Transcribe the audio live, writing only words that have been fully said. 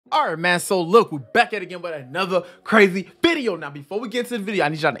All right, man, so look, we're back at it again with another crazy video. Now, before we get to the video, I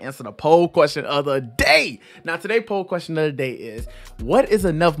need y'all to answer the poll question of the day. Now, today's poll question of the day is, what is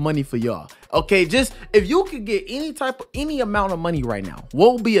enough money for y'all? Okay, just if you could get any amount of money right now,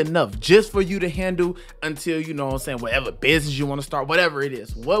 what will be enough just for you to handle until, you know what I'm saying, whatever business you want to start, whatever it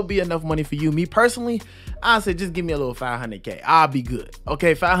is, what will be enough money for you? Me personally, I say just give me a little 500K. I'll be good.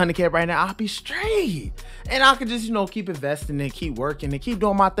 Okay, 500K right now, I'll be straight. And I could just, you know, keep investing and keep working and keep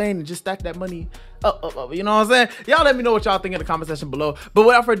doing my thing and just stack that money up. You know what I'm saying? Y'all let me know what y'all think in the comment section below. But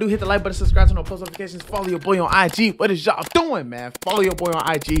without further ado, hit the like button, subscribe to no post notifications, follow your boy on IG. What is y'all doing, man? Follow your boy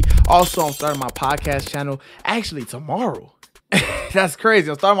on IG. Also, I'm starting my podcast channel actually tomorrow. That's crazy.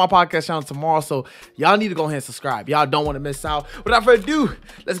 I'm starting my podcast channel tomorrow, so y'all need to go ahead and subscribe. Y'all don't want to miss out. Without further ado,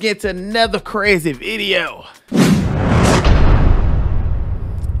 let's get to another crazy video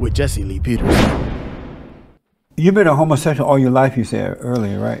with Jesse Lee Peterson. You've been a homosexual all your life, you said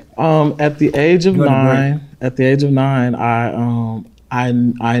earlier, right? At the age of nine,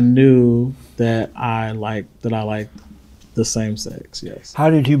 I knew that I liked the same sex. Yes. How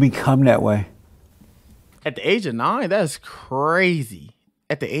did you become that way? At the age of 9, that's crazy.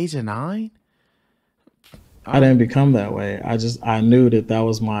 At the age of 9, I didn't become that way. I knew that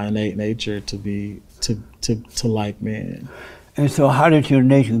was my innate nature to like men. And so, how did your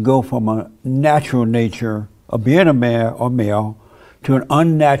nature go from a natural nature of being a man or male to an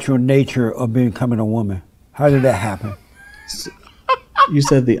unnatural nature of becoming a woman? How did that happen? You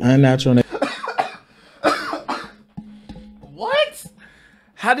said the unnatural nature. What?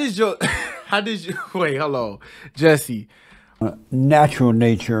 How did you wait, hello, Jesse. Natural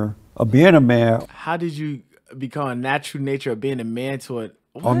nature of being a man. How did you become a natural nature of being a man to a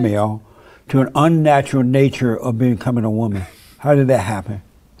what? Or male to an unnatural nature of becoming a woman? How did that happen?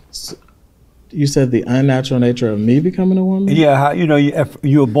 You said the unnatural nature of me becoming a woman? Yeah, how,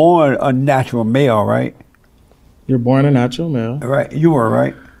 you were born a natural male, right? You're born a natural male. Right, you were,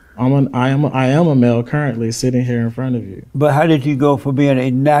 right? I am a male currently sitting here in front of you. But how did you go from being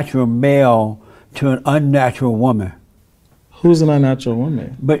a natural male to an unnatural woman? Who's an unnatural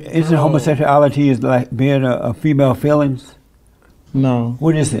woman? But isn't homosexuality is like being a female feelings? No.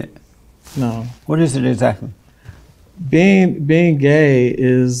 What is it? No. What is it exactly? Being gay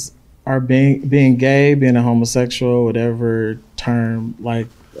is, or being gay, being a homosexual, whatever term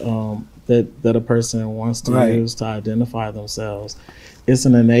that a person wants to use to identify themselves. It's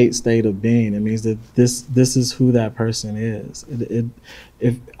an innate state of being. It means that this is who that person is.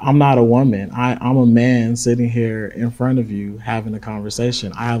 If I'm not a woman, I'm a man sitting here in front of you having a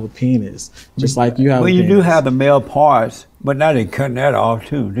conversation. I have a penis, just like you have. Well, a penis. You do have the male parts, but now they're cutting that off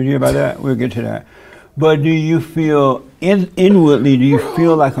too. Did you hear about that? We'll get to that. But do you feel inwardly? Do you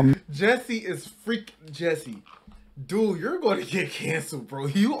feel like a Jesse is Jesse? Dude, you're going to get canceled, bro.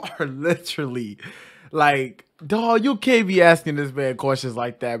 You are literally like, dog, you can't be asking this man questions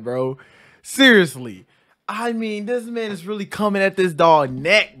like that, bro. Seriously. I mean, this man is really coming at this dog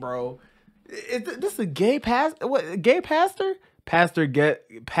neck, bro. This a gay pastor? What, gay pastor? Pastor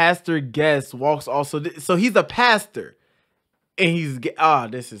Guest walks also. So he's a pastor. And he's gay. Oh,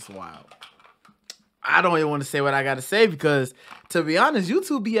 this is wild. I don't even want to say what I got to say because, to be honest,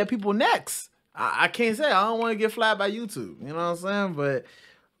 YouTube be at people's necks. I can't say. I don't want to get flagged by YouTube. You know what I'm saying? But,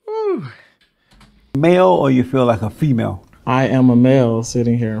 whew. Male or you feel like a female? I am a male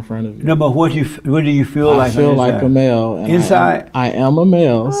sitting here in front of you. No, but what do you feel like? I feel like a male. And inside? I am a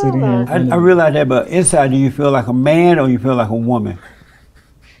male sitting here in front of you. I realize that, but inside, do you feel like a man or you feel like a woman?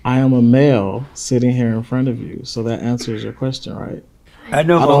 I am a male sitting here in front of you. So that answers your question, right? I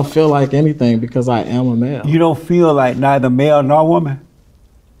know. I don't feel like anything because I am a male. You don't feel like neither male nor woman?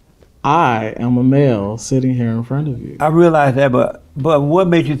 I am a male sitting here in front of you. I realize that, but what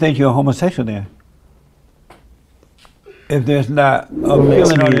made you think you're a homosexual then? If there's not a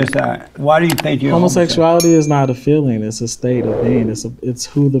feeling on your side, why do you think you're homosexuality is not a feeling? It's a state of being. It's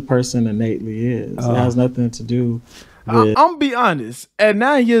who the person innately is. It has nothing to do with. I'm be honest. At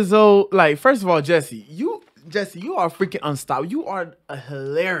 9 years old, like, first of all, Jesse, you are freaking unstoppable. You are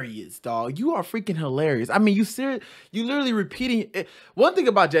hilarious, dog. You are freaking hilarious. I mean, you literally repeating it. One thing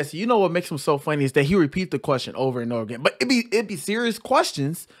about Jesse, you know what makes him so funny is that he repeats the question over and over again. But it'd be serious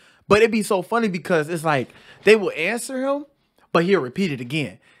questions, but it'd be so funny because it's like they will answer him, but he'll repeat it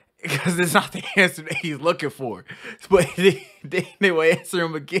again because it's not the answer that he's looking for. But they will answer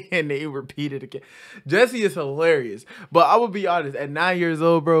him again and they repeat it again. Jesse is hilarious. But I will be honest, at 9 years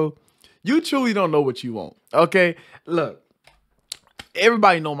old, bro, you truly don't know what you want. Okay, look,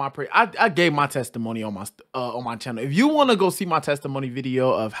 everybody know my prayer. I gave my testimony on my channel. If you want to go see my testimony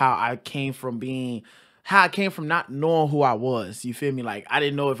video of how I came from being how I came from not knowing who I was. You feel me? Like, I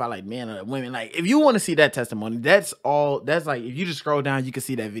didn't know if I like men or women. Like, if you want to see that testimony, that's like, if you just scroll down, you can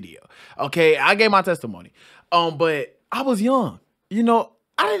see that video. Okay, I gave my testimony. But I was young. You know,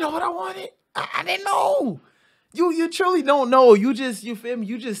 I didn't know what I wanted. I didn't know. You truly don't know. You feel me?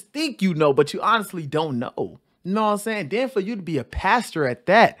 You just think you know, but you honestly don't know. You know what I'm saying? Then for you to be a pastor at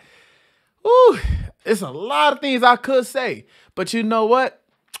that, ooh, it's a lot of things I could say. But you know what?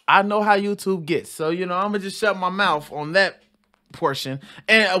 I know how YouTube gets. So, you know, I'm going to just shut my mouth on that portion.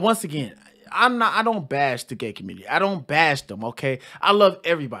 And once again, I don't bash the gay community. I don't bash them, okay? I love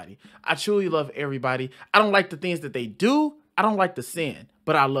everybody. I truly love everybody. I don't like the things that they do. I don't like the sin,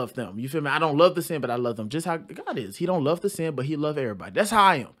 but I love them. You feel me? I don't love the sin, but I love them. Just how God is. He don't love the sin, but he love everybody. That's how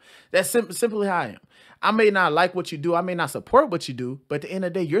I am. That's simply how I am. I may not like what you do. I may not support what you do, but at the end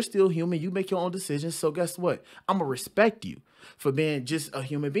of the day, you're still human. You make your own decisions. So guess what? I'm going to respect you for being just a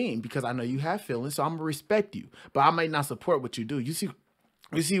human being because I know you have feelings. So I'm going to respect you, but I may not support what you do. You see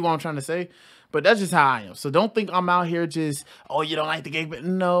what I'm trying to say? But that's just how I am. So don't think I'm out here just, oh, you don't like the gay, but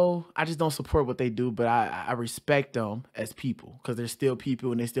no, I just don't support what they do. But I respect them as people because they're still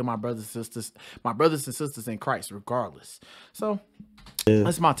people and they're still my brothers and sisters in Christ, regardless. So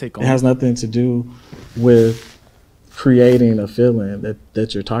that's my take on it. It has nothing to do with creating a feeling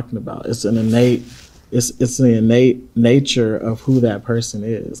that you're talking about. It's an innate, it's the innate nature of who that person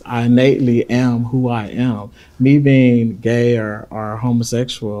is. I innately am who I am. Me being gay or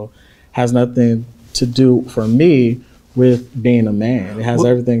homosexual has nothing to do for me with being a man. It has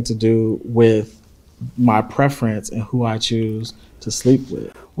everything to do with my preference and who I choose to sleep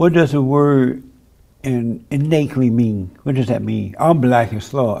with. What does the word innately mean? What does that mean? I'm black and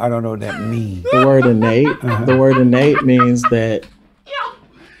slow. I don't know what that means. The word innate, the word innate means that. Yo,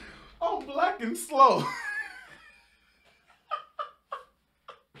 I'm black and slow.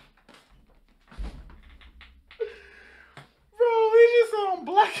 Bro, he just said I'm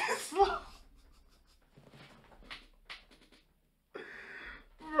black and slow.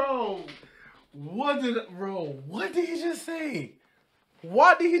 Bro, what did he just say?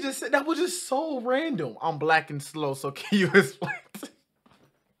 Why did he just say that? Was just so random. I'm black and slow, so can you explain?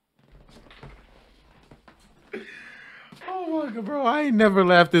 Oh my God, bro, I ain't never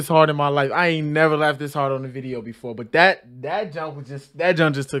laughed this hard in my life. I ain't never laughed this hard on a video before, but that jump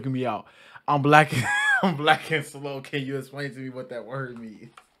just took me out. I'm black and slow. Can you explain to me what that word means?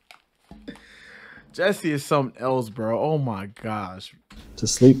 Jesse is something else, bro. Oh my gosh. To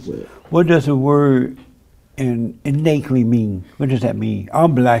sleep with. What does the word innately mean? What does that mean?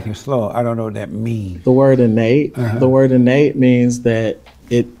 I'm black and slow. I don't know what that means. The word innate. The word innate means that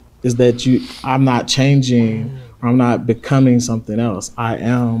it is that I'm not changing or I'm not becoming something else. I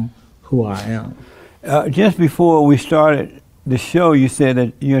am who I am. Just before we started the show, you said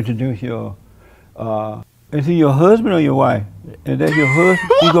that you introduced your is he your husband or your wife? Is that your husband?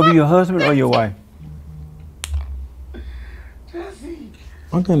 You gonna be your husband or your wife?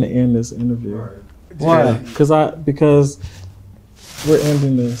 I'm gonna end this interview. Why? Because we're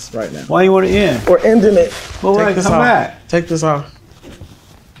ending this right now. Why you want to end? We're ending it. Well, wait, come back. Take this off.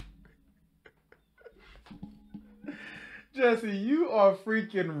 Jesse, you are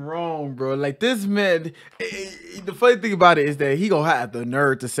freaking wrong, bro. Like this man, the funny thing about it is that he gonna have the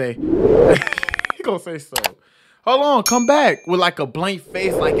nerve to say, he gonna say so. Hold on, come back with like a blank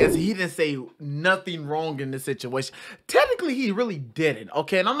face, like as he didn't say nothing wrong in this situation. Technically, he really didn't,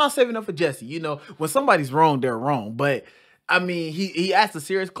 okay? And I'm not saving up for Jesse. You know, when somebody's wrong, they're wrong. But, I mean, he asked a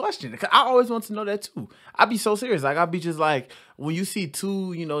serious question. I always want to know that, too. I'd be so serious. Like, I'd be just like, when you see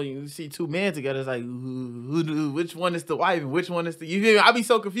two, you know, you see two men together, it's like, which one is the wife and which one is the, you feel me? I'd be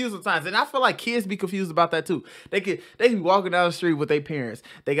so confused sometimes. And I feel like kids be confused about that, too. They be walking down the street with their parents.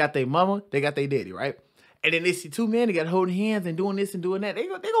 They got their mama, they got their daddy, right? And then they see two men, they got holding hands and doing this and doing that. They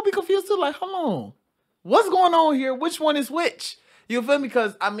gonna be confused too, like, hold on. What's going on here? Which one is which? You feel me?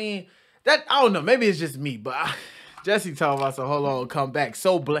 Because, I mean, I don't know. Maybe it's just me, but Jesse told me, so hold on, come back.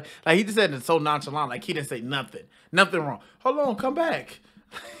 So, like, he just said it so nonchalant, like he didn't say nothing. Nothing wrong. Hold on, come back.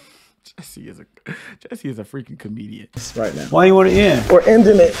 Jesse is a freaking comedian. Right now. Why you want to end? We're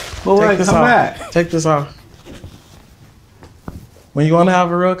ending it. Well, wait, come back. Take this off. When you want to have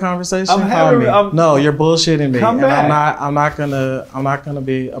a real conversation, call me. No, you're bullshitting me. Come back. I'm not gonna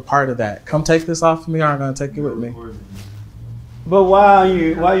be a part of that. Come take this off of me, or I'm gonna take it with me. But why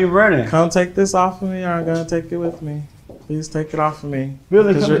are you running? Come take this off of me, or I'm gonna take it with me. Please take it off of me.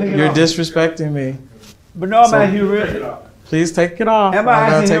 Really? Because you're disrespecting me. But no, I'm asking you really. Please take it off. Am I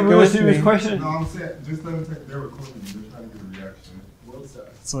asking him a real serious question? No, I'm saying just let them take their recording. They're trying to get a reaction.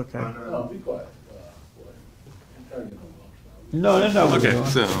 It's okay. No, be quiet. No, that's not what Okay, we're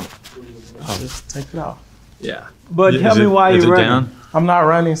doing. so Just take it off. yeah. But tell me why is you're it running. down? I'm not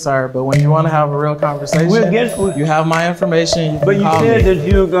running, sir, but when you want to have a real conversation, you have my information. But you said that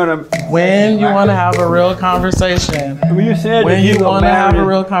you were gonna. when you want to have a real conversation, You said when that you gonna want to have marry a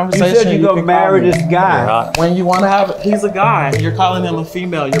real this- conversation, You said you gonna can marry call me. this guy. When you want to have, he's a guy. You're calling him a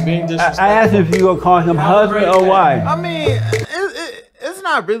female. You're being disrespectful. I asked if you gonna call him husband or wife. I mean, it's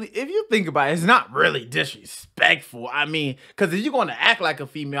not really, if you think about it, it's not really disrespectful. I mean, because if you're going to act like a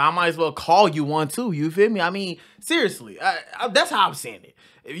female, I might as well call you one too. You feel me? I mean, seriously, that's how I'm saying it.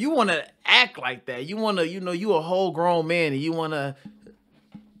 If you want to act like that, you want to, you a whole grown man and you want to,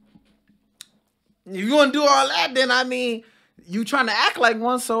 if you want to do all that, then I mean, you trying to act like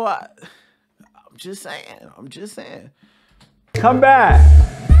one, so I'm just saying. Come back.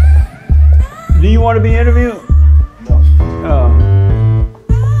 Do you want to be interviewed? No.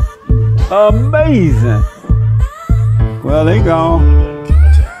 Amazing. Well, they gone.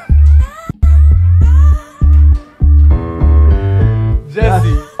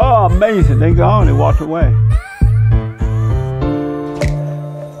 Jesse. Oh, amazing. They gone. They walked away.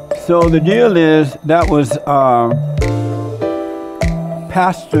 So the deal is that was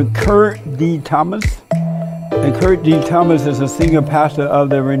Pastor Kurt D. Thomas. And Kurt D. Thomas is a senior pastor of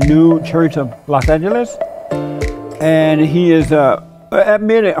the Renewed Church of Los Angeles. And he is a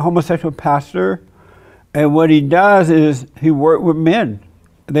admitted homosexual pastor. And what he does is he works with men.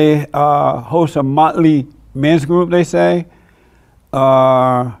 They host a monthly men's group, they say. So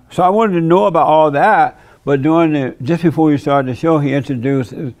I wanted to know about all that, but just before we started the show, he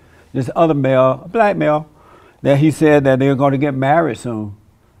introduced this other male, a black male, that he said that they're going to get married soon.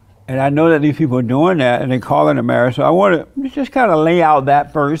 And I know that these people are doing that and they're calling it marriage. So I want to just kind of lay out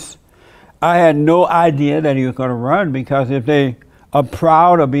that first. I had no idea that he was going to run, because if they are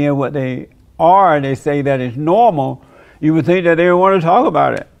proud of being what they are and they say that it's normal, you would think that they would want to talk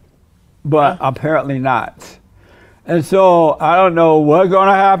about it. But apparently not. And so I don't know what's going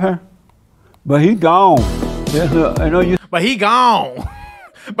to happen, but he's gone. But he gone.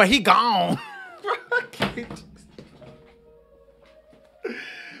 But he gone.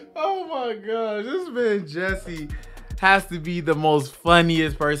 Oh my gosh, this man Jesse has to be the most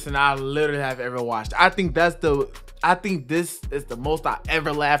funniest person I literally have ever watched. I think this is the most I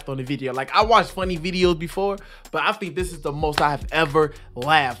ever laughed on the video. Like, I watched funny videos before, but I think this is the most I have ever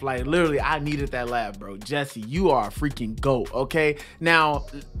laughed. Like, literally, I needed that laugh, bro. Jesse, you are a freaking GOAT, okay? Now,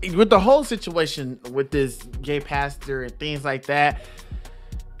 with the whole situation with this gay pastor and things like that,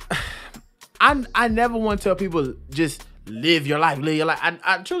 I never want to tell people just live your life.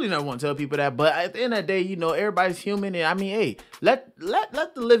 I truly never want to tell people that, but at the end of the day, everybody's human, and I mean, hey, let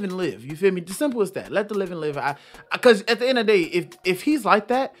the living live. You feel me? The simple as that. Let the living live. Because at the end of the day, if he's like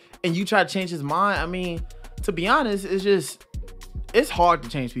that and you try to change his mind, I mean, to be honest, it's hard to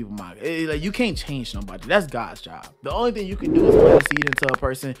change people's mind. Like, you can't change nobody. That's God's job. The only thing you can do is plant a seed into a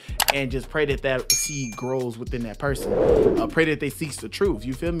person and just pray that that seed grows within that person. Pray that they seek the truth.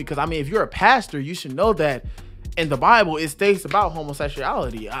 You feel me? Because I mean, if you're a pastor, you should know that in the Bible, it states about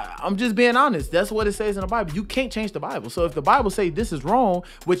homosexuality. I'm just being honest. That's what it says in the Bible. You can't change the Bible. So if the Bible say this is wrong,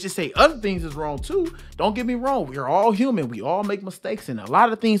 which it say other things is wrong too, don't get me wrong. We're all human. We all make mistakes, and a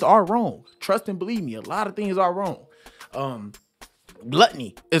lot of things are wrong. Trust and believe me, a lot of things are wrong.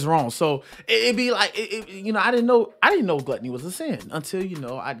 Gluttony is wrong. So it'd be like, I didn't know gluttony was a sin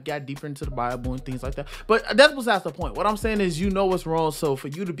until, I got deeper into the Bible and things like that. But that's besides the point. What I'm saying is, what's wrong. So for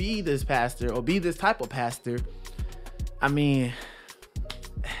you to be this pastor or be this type of pastor, I mean,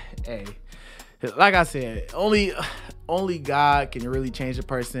 hey, like I said, only God can really change a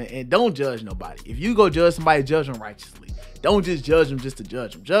person. And don't judge nobody. If you go judge somebody, judge them righteously. Don't just judge them just to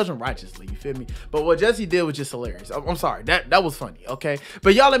judge them. Judge them righteously. You feel me? But what Jesse did was just hilarious. I'm sorry. That was funny. Okay.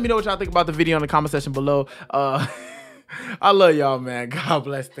 But y'all let me know what y'all think about the video in the comment section below. I love y'all, man. God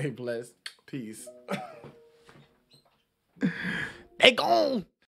bless. Stay blessed. Peace. They gone.